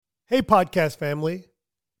Hey, podcast family.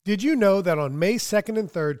 Did you know that on May 2nd and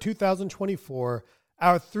 3rd, 2024,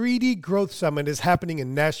 our 3D Growth Summit is happening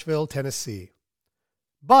in Nashville, Tennessee?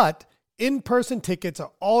 But in-person tickets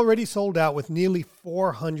are already sold out with nearly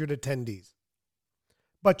 400 attendees.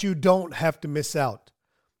 But you don't have to miss out.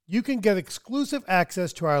 You can get exclusive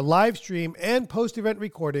access to our live stream and post-event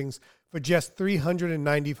recordings for just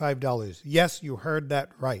 $395. Yes, you heard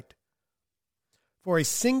that right. For a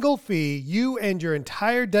single fee, you and your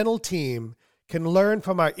entire dental team can learn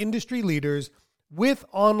from our industry leaders with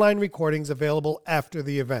online recordings available after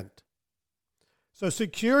the event. So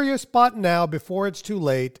secure your spot now before it's too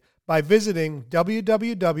late by visiting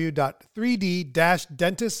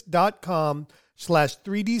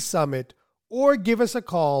www.3d-dentist.com/3D Summit or give us a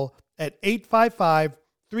call at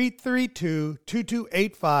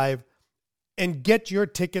 855-332-2285 and get your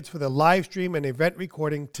tickets for the live stream and event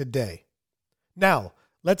recording today. Now,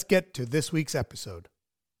 let's get to this week's episode.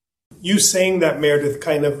 You saying that, Meredith,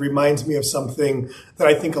 kind of reminds me of something that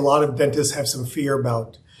I think a lot of dentists have some fear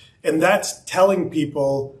about. And that's telling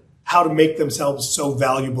people how to make themselves so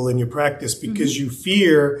valuable in your practice because you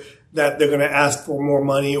fear that they're going to ask for more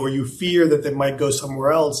money or you fear that they might go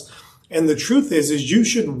somewhere else. And the truth is you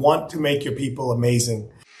should want to make your people amazing.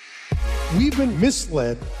 We've been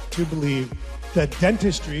misled to believe that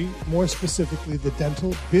dentistry, more specifically the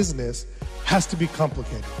dental business, has to be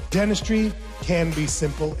complicated. Dentistry can be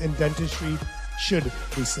simple and dentistry should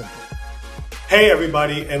be simple. Hey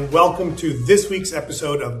everybody, and welcome to this week's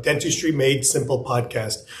episode of Dentistry Made Simple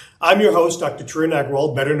podcast. I'm your host, Dr. Tarun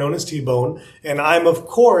Agrawal, better known as T-Bone, and I'm of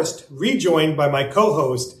course rejoined by my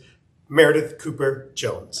co-host, Meredith Cooper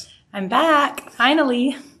Jones. I'm back,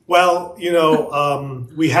 finally. Well,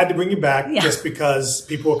 we had to bring you back just because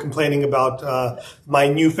people were complaining about my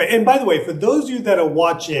new face. And by the way, for those of you that are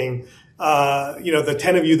watching, the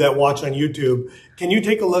 10 of you that watch on YouTube, can you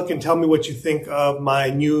take a look and tell me what you think of my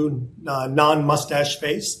new non-mustache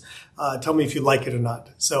face? Tell me if you like it or not.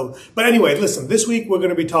 But anyway, listen, this week we're going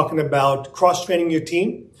to be talking about cross-training your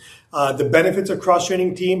team, the benefits of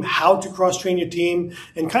cross-training team, how to cross-train your team,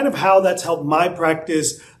 and kind of how that's helped my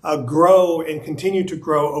practice grow and continue to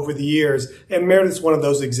grow over the years. And Meredith's one of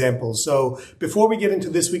those examples. So before we get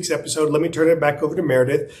into this week's episode, let me turn it back over to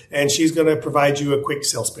Meredith, and she's going to provide you a quick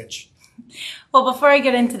sales pitch. Well, before I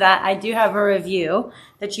get into that, I do have a review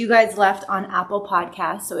that you guys left on Apple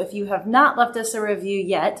Podcasts. So if you have not left us a review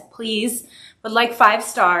yet, please would like 5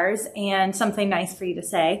 stars and something nice for you to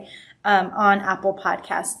say on Apple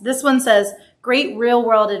Podcasts. This one says, great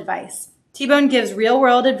real-world advice. T-Bone gives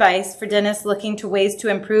real-world advice for dentists looking to ways to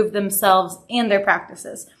improve themselves and their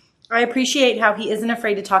practices. I appreciate how he isn't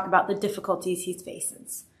afraid to talk about the difficulties he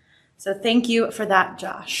faces. So thank you for that,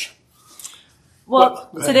 Josh. Well,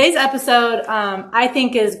 today's episode, I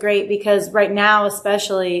think is great because right now,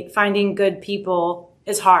 especially finding good people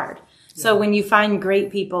is hard. Yeah. So when you find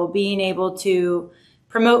great people, being able to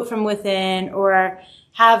promote from within or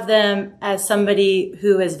have them as somebody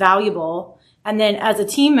who is valuable. And then as a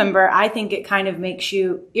team member, I think it kind of makes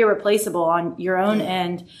you irreplaceable on your own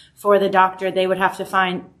end. For the doctor, they would have to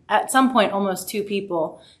find at some point almost 2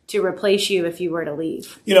 people to replace you if you were to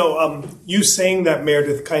leave. You saying that,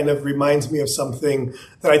 Meredith, kind of reminds me of something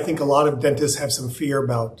that I think a lot of dentists have some fear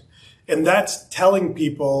about. And that's telling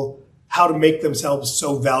people how to make themselves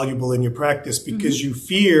so valuable in your practice because you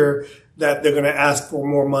fear that they're going to ask for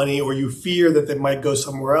more money or you fear that they might go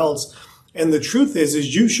somewhere else. And the truth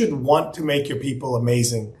is you should want to make your people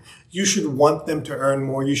amazing. You should want them to earn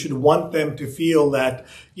more. You should want them to feel that,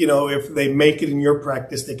 if they make it in your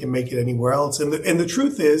practice, they can make it anywhere else. And the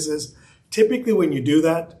truth is typically when you do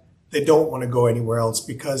that, they don't want to go anywhere else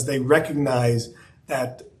because they recognize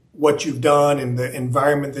that what you've done and the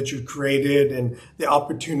environment that you've created and the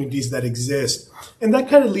opportunities that exist. And that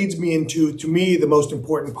kind of leads me into, to me, the most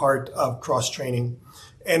important part of cross-training.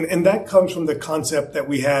 And that comes from the concept that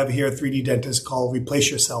we have here at 3D Dentist called replace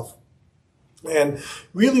yourself. And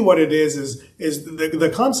really what it is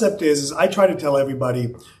the concept is I try to tell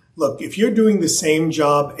everybody, look, if you're doing the same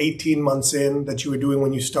job 18 months in that you were doing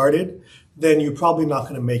when you started, then you're probably not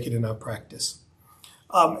going to make it in our practice.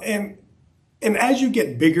 And as you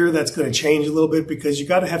get bigger, that's going to change a little bit because you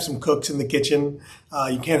got to have some cooks in the kitchen.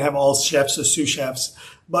 You can't have all chefs or sous chefs.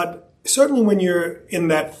 But certainly when you're in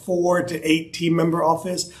that 4 to 8 team member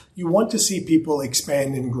office, you want to see people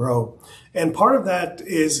expand and grow. And part of that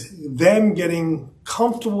is them getting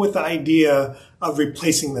comfortable with the idea of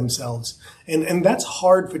replacing themselves. And that's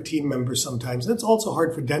hard for team members sometimes. That's also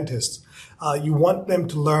hard for dentists. You want them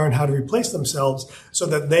to learn how to replace themselves so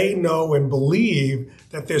that they know and believe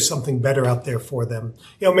that there's something better out there for them.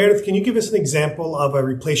 Meredith, can you give us an example of a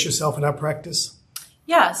replace yourself in our practice?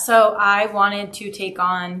 Yeah, so I wanted to take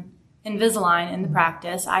on Invisalign in the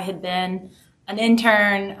practice. I had been an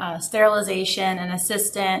intern, sterilization, an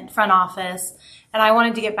assistant, front office, and I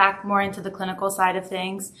wanted to get back more into the clinical side of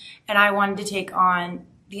things, and I wanted to take on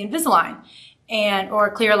the Invisalign or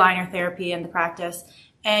clear aligner therapy in the practice.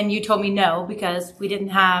 And you told me no, because we didn't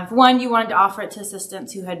have, one, you wanted to offer it to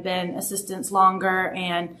assistants who had been assistants longer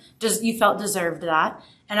and just you felt deserved that.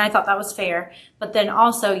 And I thought that was fair. But then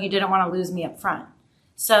also you didn't want to lose me up front.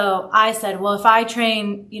 So I said, well, if I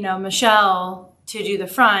train, Michelle to do the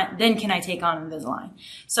front, then can I take on Invisalign?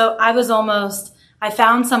 So I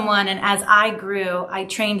found someone, and as I grew, I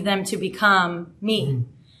trained them to become me. Mm-hmm.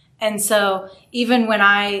 And so even when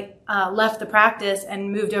I left the practice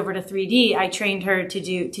and moved over to 3D, I trained her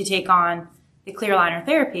to take on the clear aligner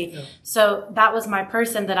therapy. Yeah. So that was my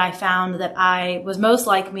person that I found that I was most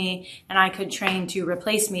like me, and I could train to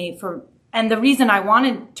replace me and the reason I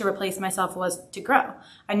wanted to replace myself was to grow.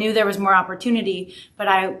 I knew there was more opportunity, but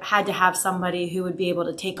I had to have somebody who would be able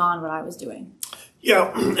to take on what I was doing.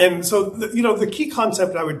 Yeah. And so, the key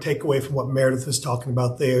concept I would take away from what Meredith was talking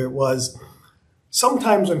about there was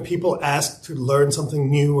sometimes when people ask to learn something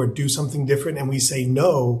new or do something different and we say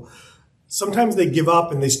no, sometimes they give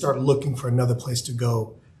up and they start looking for another place to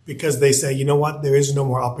go because they say, you know what, there is no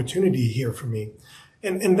more opportunity here for me.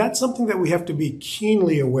 And that's something that we have to be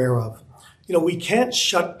keenly aware of. We can't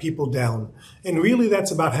shut people down. And really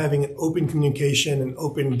that's about having an open communication and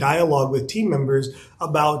open dialogue with team members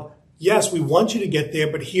about, yes, we want you to get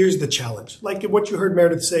there, but here's the challenge. Like what you heard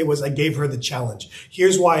Meredith say was, I gave her the challenge.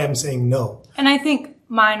 Here's why I'm saying no. And I think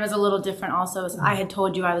mine was a little different also. I had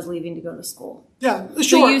told you I was leaving to go to school. Yeah, sure.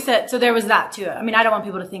 So you said, so there was that too. I mean, I don't want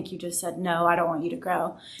people to think you just said, no, I don't want you to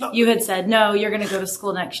grow. No. You had said, no, you're going to go to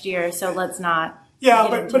school next year, so let's not.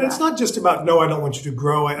 Yeah, but it's not just about, no, I don't want you to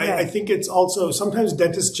grow. I think it's also, sometimes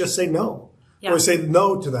dentists just say no. Yeah. Or say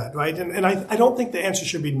no to that, right? And I don't think the answer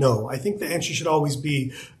should be no. I think the answer should always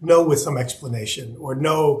be no with some explanation, or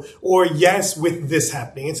no, or yes with this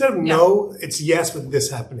happening. Instead of no, it's yes with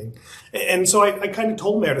this happening. And so I kind of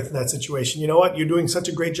told Meredith in that situation, you know what, you're doing such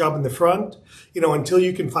a great job in the front, until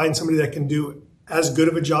you can find somebody that can do as good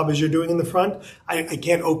of a job as you're doing in the front, I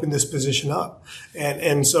can't open this position up.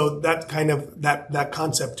 And so that kind of, that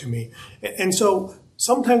concept to me. And so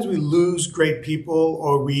sometimes we lose great people,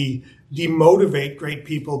 or we demotivate great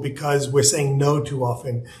people because we're saying no too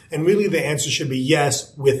often. And really the answer should be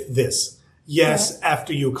yes with this. Yes,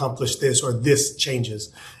 after you accomplish this, or this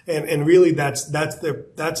changes. And really that's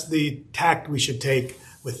the tact we should take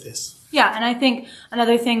with this. Yeah. And I think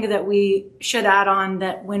another thing that we should add on,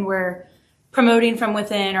 that when we're promoting from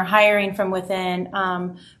within or hiring from within,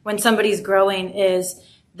 when somebody's growing, is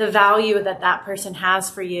the value that person has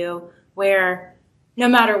for you, where no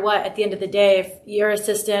matter what, at the end of the day, if your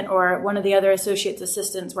assistant or one of the other associates'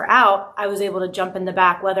 assistants were out, I was able to jump in the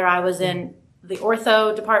back, whether I was in the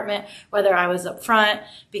ortho department, whether I was up front,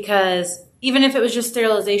 because even if it was just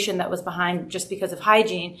sterilization that was behind just because of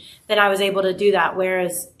hygiene, then I was able to do that.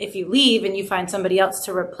 Whereas if you leave and you find somebody else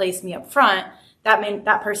to replace me up front,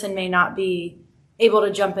 that person may not be able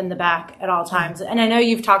to jump in the back at all times. And I know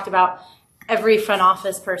you've talked about every front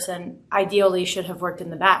office person ideally should have worked in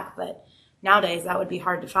the back, but nowadays that would be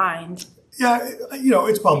hard to find. Yeah,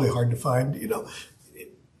 it's probably hard to find.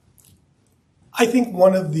 I think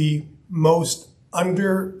one of the most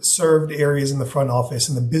underserved areas in the front office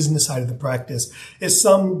and the business side of the practice is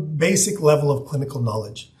some basic level of clinical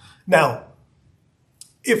knowledge. Now,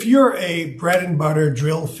 if you're a bread and butter,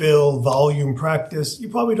 drill, fill, volume practice, you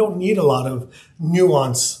probably don't need a lot of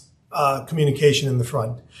nuance communication in the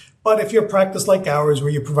front. But if you're a practice like ours,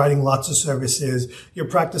 where you're providing lots of services, you're a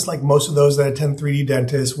practice like most of those that attend 3D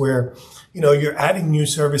dentists, where, you're adding new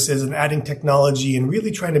services and adding technology and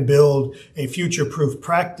really trying to build a future-proof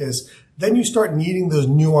practice, then you start needing those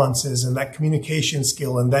nuances and that communication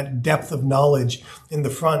skill and that depth of knowledge in the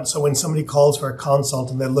front. So when somebody calls for a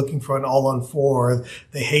consult and they're looking for an all-on-4, or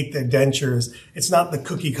they hate their dentures, it's not the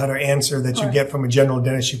cookie-cutter answer that you get from a general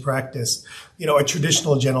dentistry practice, a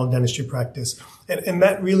traditional general dentistry practice. And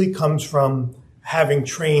that really comes from having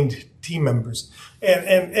trained team members.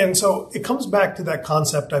 And so it comes back to that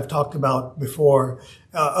concept I've talked about before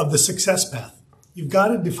of the success path. You've got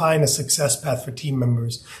to define a success path for team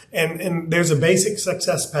members. And there's a basic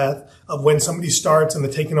success path of when somebody starts and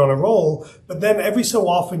they're taking on a role, but then every so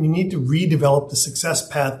often you need to redevelop the success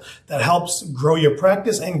path that helps grow your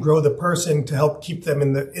practice and grow the person to help keep them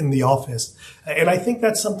in the office. And I think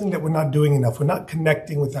that's something that we're not doing enough. We're not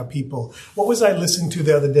connecting with our people. What was I listening to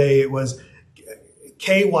the other day? It was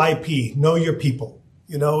KYP, know your people.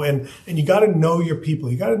 and you got to know your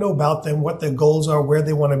people. You got to know about them, what their goals are, where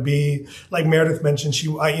they want to be. Like Meredith mentioned, she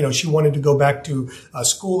wanted to go back to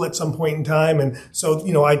school at some point in time. And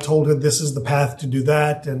so, I told her this is the path to do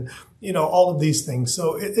that, and, all of these things.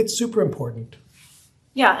 So it's super important.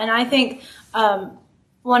 Yeah. And I think,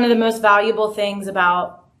 one of the most valuable things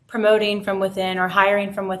about promoting from within or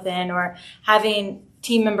hiring from within or having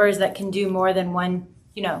team members that can do more than one,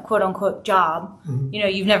 quote unquote job. Mm-hmm.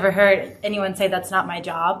 You've never heard anyone say that's not my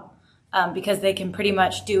job, because they can pretty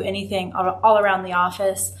much do anything all around the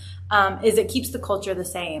office. Is it keeps the culture the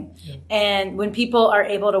same. Yeah. And when people are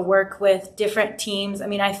able to work with different teams,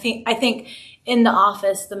 I think in the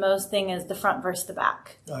office, the most thing is the front versus the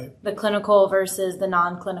back, right. The clinical versus the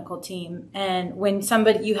non-clinical team. And when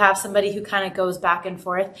you have somebody who kind of goes back and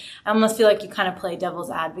forth, I almost feel like you kind of play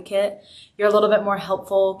devil's advocate. You're a little bit more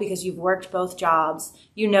helpful because you've worked both jobs.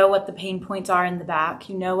 You know what the pain points are in the back.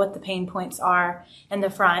 You know what the pain points are in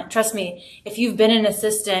the front. Trust me, if you've been an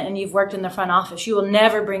assistant and you've worked in the front office, you will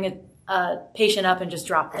never bring a patient up and just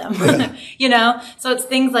drop them, So it's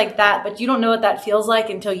things like that, but you don't know what that feels like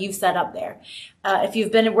until you've set up there. If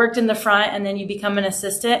you've worked in the front and then you become an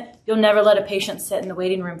assistant, you'll never let a patient sit in the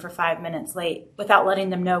waiting room for 5 minutes late without letting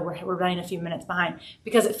them know we're running a few minutes behind,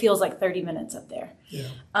 because it feels like 30 minutes up there.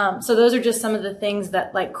 Yeah. So those are just some of the things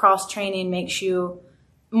that like cross training makes you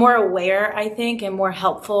more aware, I think, and more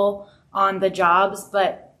helpful on the jobs.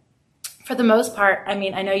 But for the most part, I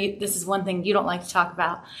know this is one thing you don't like to talk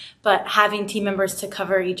about, but having team members to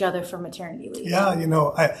cover each other for maternity leave. Yeah,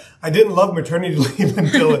 I didn't love maternity leave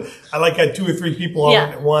until I had 2 or 3 people on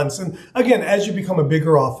at once. And again, as you become a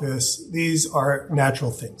bigger office, these are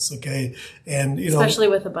natural things, okay? And especially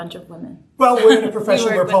with a bunch of women. Well, we're in a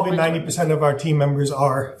profession where probably 90% of our team members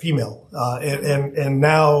are female, and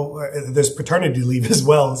now there's paternity leave as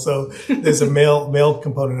well. So there's a male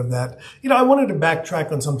component of that. I wanted to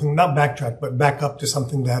backtrack on something, not backtrack, but back up to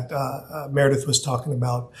something that Meredith was talking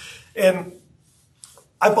about. And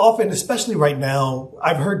I've often, especially right now,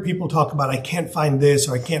 I've heard people talk about, I can't find this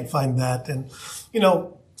or I can't find that. And,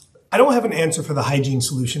 I don't have an answer for the hygiene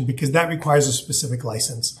solution because that requires a specific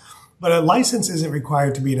license. But a license isn't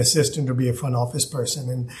required to be an assistant or be a front office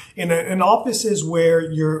person. And in offices where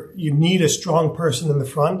you need a strong person in the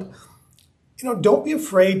front, don't be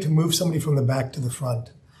afraid to move somebody from the back to the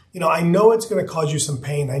front. I know it's going to cause you some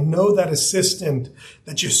pain. I know that assistant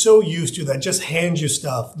that you're so used to, that just hands you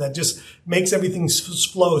stuff, that just makes everything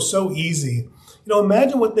flow so easy.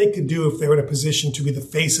 Imagine what they could do if they were in a position to be the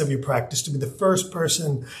face of your practice, to be the first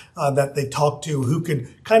person that they talk to, who could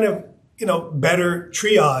kind of, better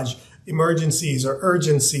triage emergencies or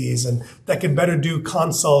urgencies, and that could better do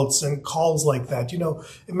consults and calls like that.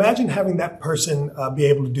 Imagine having that person be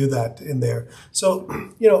able to do that in there. So,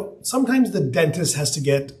 sometimes the dentist has to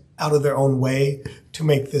get out of their own way to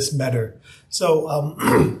make this better. So,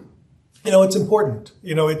 it's important.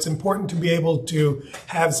 It's important to be able to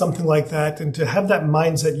have something like that and to have that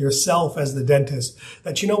mindset yourself as the dentist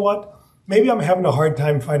that, maybe I'm having a hard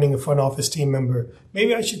time finding a front office team member.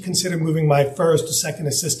 Maybe I should consider moving my first or second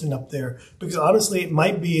assistant up there, because honestly, it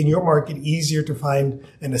might be in your market easier to find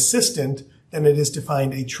an assistant than it is to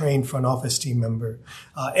find a trained front office team member.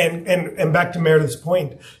 And back to Meredith's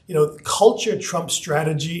point, culture trumps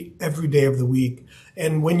strategy every day of the week.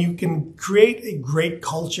 And when you can create a great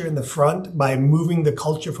culture in the front by moving the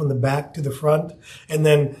culture from the back to the front and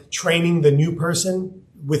then training the new person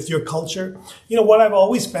with your culture, what I've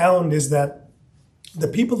always found is that the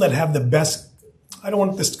people that have the best, I don't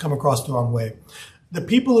want this to come across the wrong way, the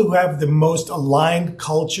people who have the most aligned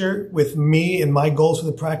culture with me and my goals for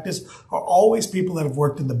the practice are always people that have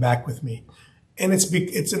worked in the back with me. And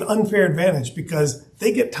it's an unfair advantage because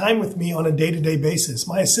they get time with me on a day-to-day basis.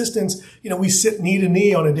 My assistants, we sit knee to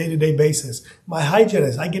knee on a day-to-day basis. My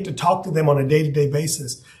hygienists, I get to talk to them on a day-to-day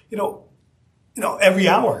basis, every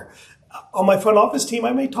hour. On my front office team,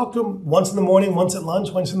 I may talk to them once in the morning, once at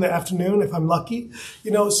lunch, once in the afternoon, if I'm lucky.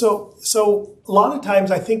 So a lot of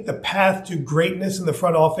times I think the path to greatness in the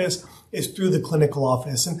front office is through the clinical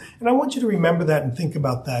office. And I want you to remember that and think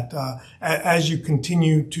about that as you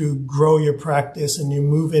continue to grow your practice and you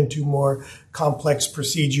move into more complex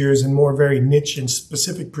procedures and more very niche and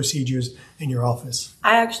specific procedures in your office.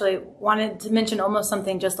 I actually wanted to mention almost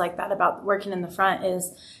something just like that about working in the front.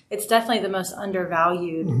 Is it's definitely the most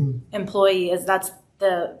undervalued employee. That's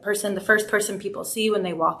the first person people see when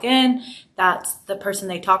they walk in. That's the person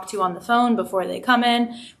they talk to on the phone before they come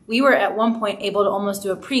in. We were at one point able to almost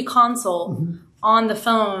do a pre-consult on the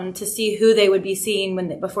phone to see who they would be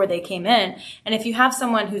seeing before they came in. And if you have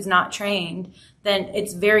someone who's not trained, then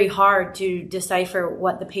it's very hard to decipher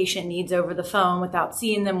what the patient needs over the phone without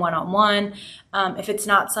seeing them one-on-one. If it's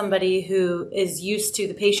not somebody who is used to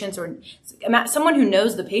the patients or someone who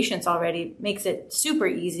knows the patients already, makes it super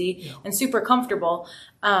easy and super comfortable.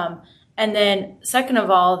 And then second of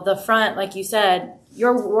all, the front, like you said,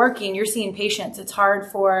 you're seeing patients. It's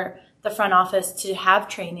hard for the front office to have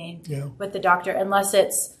training with the doctor unless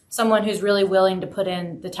it's someone who's really willing to put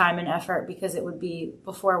in the time and effort, because it would be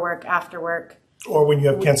before work, after work. Or when you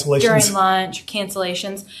have cancellations. During lunch,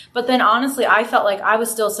 cancellations. But then honestly, I felt like I was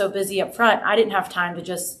still so busy up front. I didn't have time to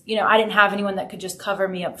just, I didn't have anyone that could just cover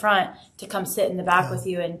me up front to come sit in the back with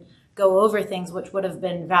you and go over things, which would have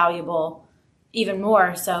been valuable even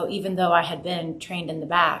more so, even though I had been trained in the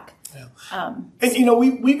back. Yeah. And,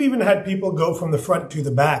 we've even had people go from the front to the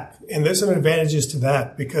back. And there's some advantages to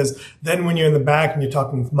that, because then when you're in the back and you're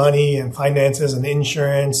talking money and finances and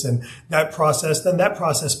insurance and that process, then that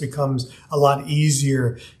process becomes a lot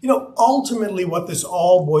easier. Ultimately what this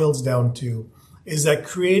all boils down to is that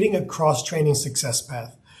creating a cross-training success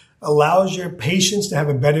path allows your patients to have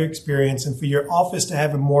a better experience and for your office to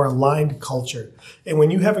have a more aligned culture. And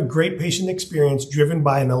when you have a great patient experience driven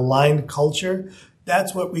by an aligned culture,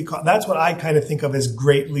 that's what I kind of think of as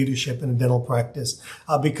great leadership in a dental practice,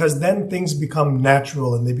 because then things become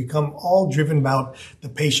natural and they become all driven about the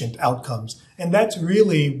patient outcomes. And that's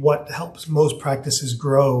really what helps most practices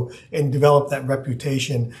grow and develop that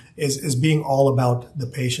reputation is being all about the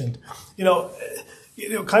patient.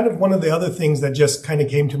 Kind of one of the other things that just kind of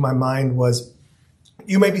came to my mind was,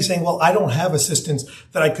 you may be saying, well, I don't have assistants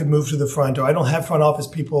that I could move to the front, or I don't have front office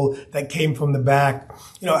people that came from the back.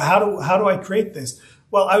 How do I create this?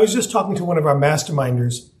 Well, I was just talking to one of our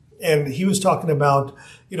masterminders, and he was talking about,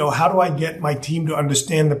 how do I get my team to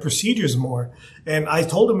understand the procedures more? And I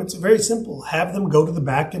told him it's very simple. Have them go to the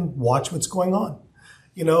back and watch what's going on.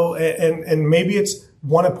 And maybe it's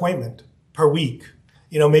one appointment per week.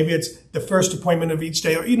 Maybe it's the first appointment of each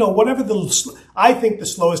day, or, whatever I think the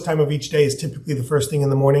slowest time of each day is typically the first thing in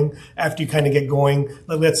the morning after you kind of get going.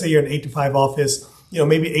 Like, let's say you're an 8 to 5 office,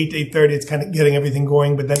 maybe 8 to 8:30, it's kind of getting everything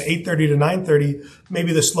going. But then 8:30 to 9:30,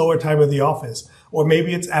 maybe the slower time of the office, or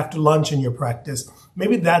maybe it's after lunch in your practice.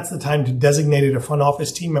 Maybe that's the time to designate a front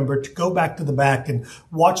office team member to go back to the back and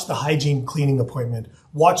watch the hygiene cleaning appointment,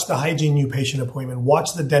 watch the hygiene new patient appointment,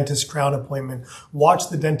 watch the dentist crown appointment, watch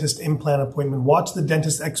the dentist implant appointment, watch the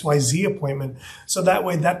dentist XYZ appointment. So that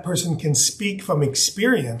way that person can speak from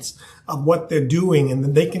experience of what they're doing, and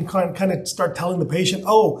then they can kind of start telling the patient,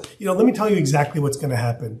 let me tell you exactly what's going to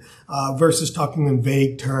happen, versus talking in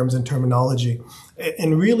vague terms and terminology.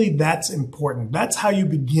 And really, that's important. That's how you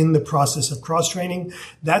begin the process of cross-training.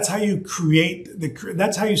 That's how you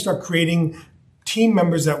start creating team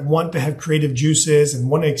members that want to have creative juices and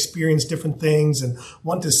want to experience different things and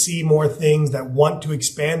want to see more things, that want to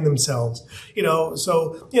expand themselves.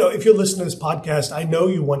 So if you're listening to this podcast, I know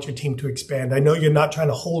you want your team to expand. I know you're not trying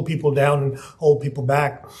to hold people down and hold people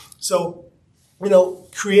back. So,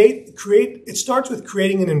 it starts with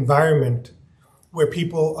creating an environment where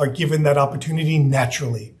people are given that opportunity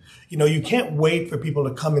naturally. You can't wait for people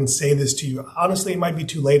to come and say this to you. Honestly, it might be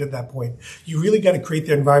too late at that point. You really got to create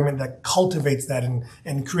the environment that cultivates that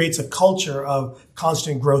and creates a culture of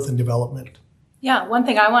constant growth and development. Yeah, one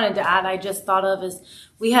thing I wanted to add, I just thought of, is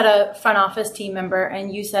we had a front office team member,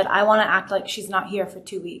 and you said, I want to act like she's not here for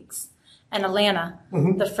 2 weeks. And Alana,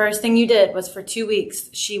 the first thing you did was for 2 weeks,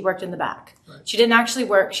 she worked in the back. Right. She didn't actually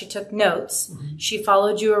work. She took notes. She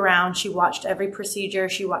followed you around. She watched every procedure.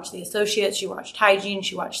 She watched the associates. She watched hygiene.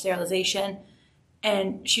 She watched sterilization.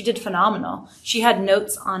 And she did phenomenal. She had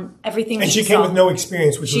notes on everything. And she came with no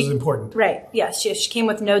experience, which was important. Right. Yes. She came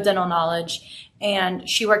with no dental knowledge. And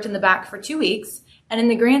she worked in the back for 2 weeks. And in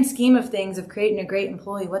the grand scheme of things, of creating a great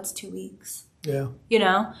employee, what's 2 weeks? Yeah.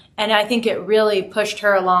 And I think it really pushed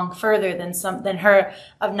her along further than her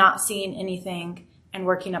of not seeing anything and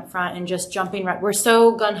working up front and just jumping right. We're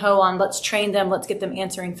so gung-ho on let's train them, let's get them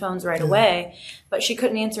answering phones right away. But she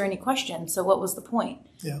couldn't answer any questions. So what was the point?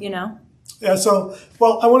 Yeah. Yeah. So,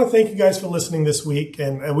 I want to thank you guys for listening this week.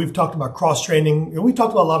 And we've talked about cross-training. We've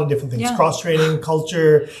talked about a lot of different things. Yeah. Cross-training,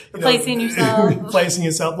 culture. Replacing yourself. Replacing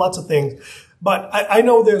yourself, lots of things. But I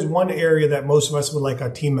know there's one area that most of us would like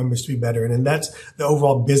our team members to be better in, and that's the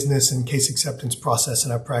overall business and case acceptance process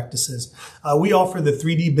in our practices. We offer the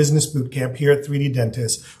 3D Business Bootcamp here at 3D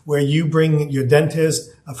Dentist, where you bring your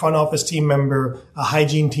dentist, a front office team member, a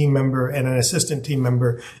hygiene team member, and an assistant team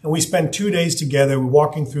member. And we spend 2 days together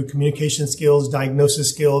walking through communication skills,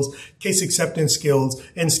 diagnosis skills, case acceptance skills,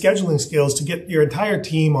 and scheduling skills to get your entire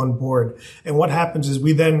team on board. And what happens is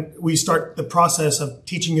we start the process of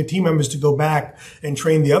teaching your team members to go back and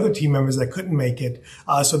train the other team members that couldn't make it,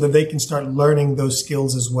 so that they can start learning those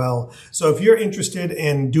skills as well. So if you're interested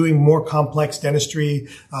in doing more complex dentistry,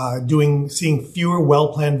 seeing fewer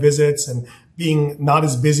well-planned visits and being not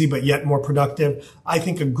as busy but yet more productive, I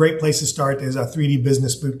think a great place to start is our 3D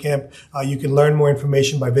Business Bootcamp. You can learn more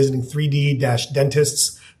information by visiting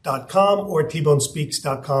 3d-dentists.com or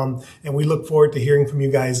tbonespeaks.com, and we look forward to hearing from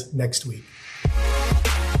you guys next week.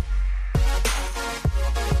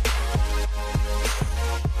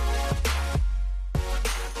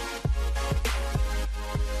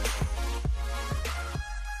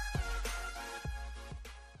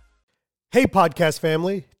 Hey podcast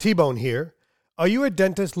family, T-Bone here. Are you a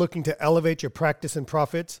dentist looking to elevate your practice and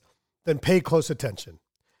profits? Then pay close attention.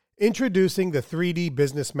 Introducing the 3D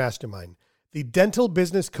Business Mastermind, the dental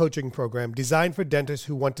business coaching program designed for dentists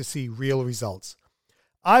who want to see real results.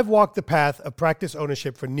 I've walked the path of practice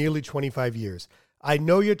ownership for nearly 25 years. I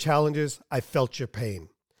know your challenges. I felt your pain.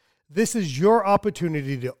 This is your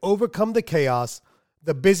opportunity to overcome the chaos,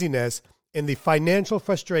 the busyness, and the financial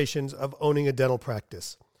frustrations of owning a dental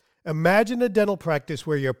practice. Imagine a dental practice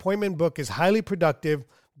where your appointment book is highly productive,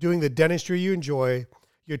 doing the dentistry you enjoy,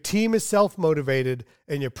 your team is self-motivated,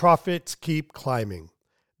 and your profits keep climbing.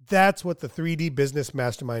 That's what the 3D Business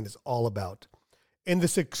Mastermind is all about. In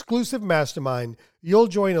this exclusive mastermind, you'll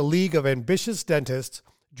join a league of ambitious dentists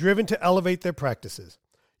driven to elevate their practices.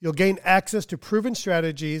 You'll gain access to proven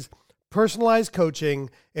strategies, personalized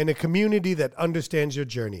coaching, and a community that understands your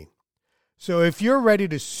journey. So if you're ready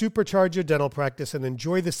to supercharge your dental practice and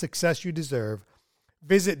enjoy the success you deserve,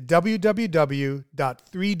 visit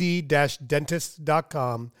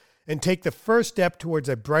www.3d-dentist.com and take the first step towards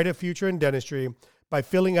a brighter future in dentistry by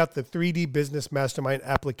filling out the 3D Business Mastermind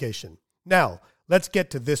application. Now, let's get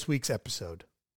to this week's episode.